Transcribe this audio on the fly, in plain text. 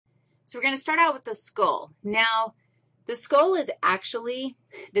So we're going to start out with the skull. Now, the skull is actually,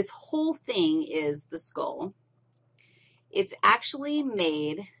 this whole thing is the skull. It's actually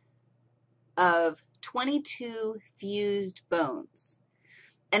made of 22 fused bones.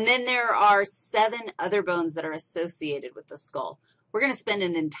 And then there are 7 other bones that are associated with the skull. We're going to spend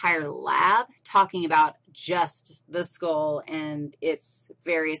an entire lab talking about just the skull and its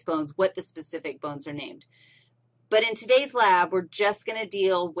various bones, what the specific bones are named. But in today's lab, we're just going to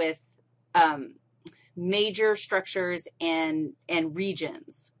deal with major structures and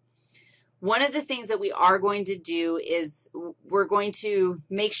regions. One of the things that we are going to do is we're going to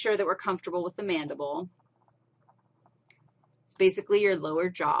make sure that we're comfortable with the mandible. It's basically your lower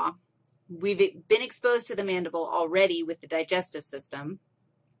jaw. We've been exposed to the mandible already with the digestive system.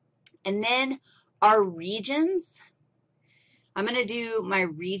 And then our regions, I'm going to do my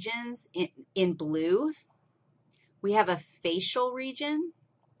regions in blue. We have a facial region.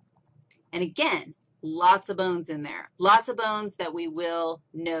 And again, lots of bones in there. Lots of bones that we will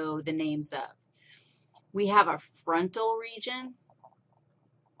know the names of. We have our frontal region.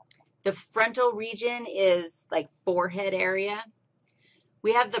 The frontal region is like forehead area.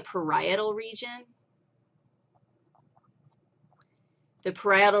 We have the parietal region. The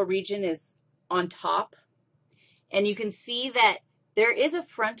parietal region is on top. And you can see that there is a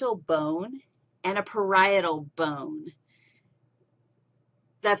frontal bone and a parietal bone.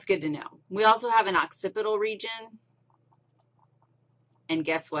 That's good to know. We also have an occipital region. And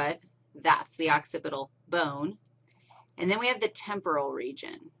guess what? That's the occipital bone. And then we have the temporal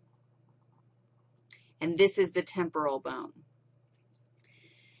region. And this is the temporal bone.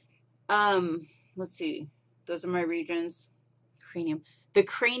 Let's see. Those are my regions. Cranium. The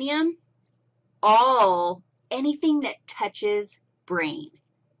cranium, anything that touches brain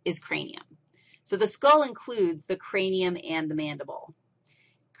is cranium. So the skull includes the cranium and the mandible.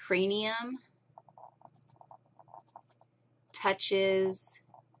 Cranium touches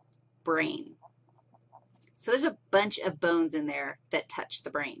brain. So there's a bunch of bones in there that touch the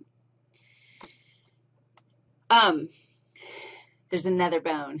brain. There's another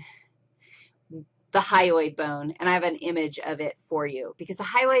bone, the hyoid bone, and I have an image of it for you because the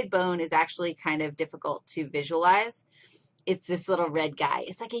hyoid bone is actually kind of difficult to visualize. It's this little red guy.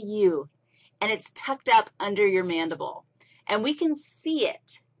 It's like a U, and it's tucked up under your mandible, and we can see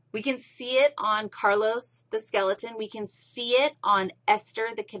it. We can see it on Carlos, the skeleton. We can see it on Esther,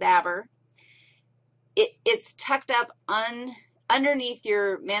 the cadaver. It's tucked up underneath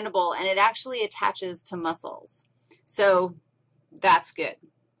your mandible, and it actually attaches to muscles. So that's good.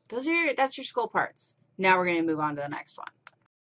 That's your skull parts. Now we're going to move on to the next one.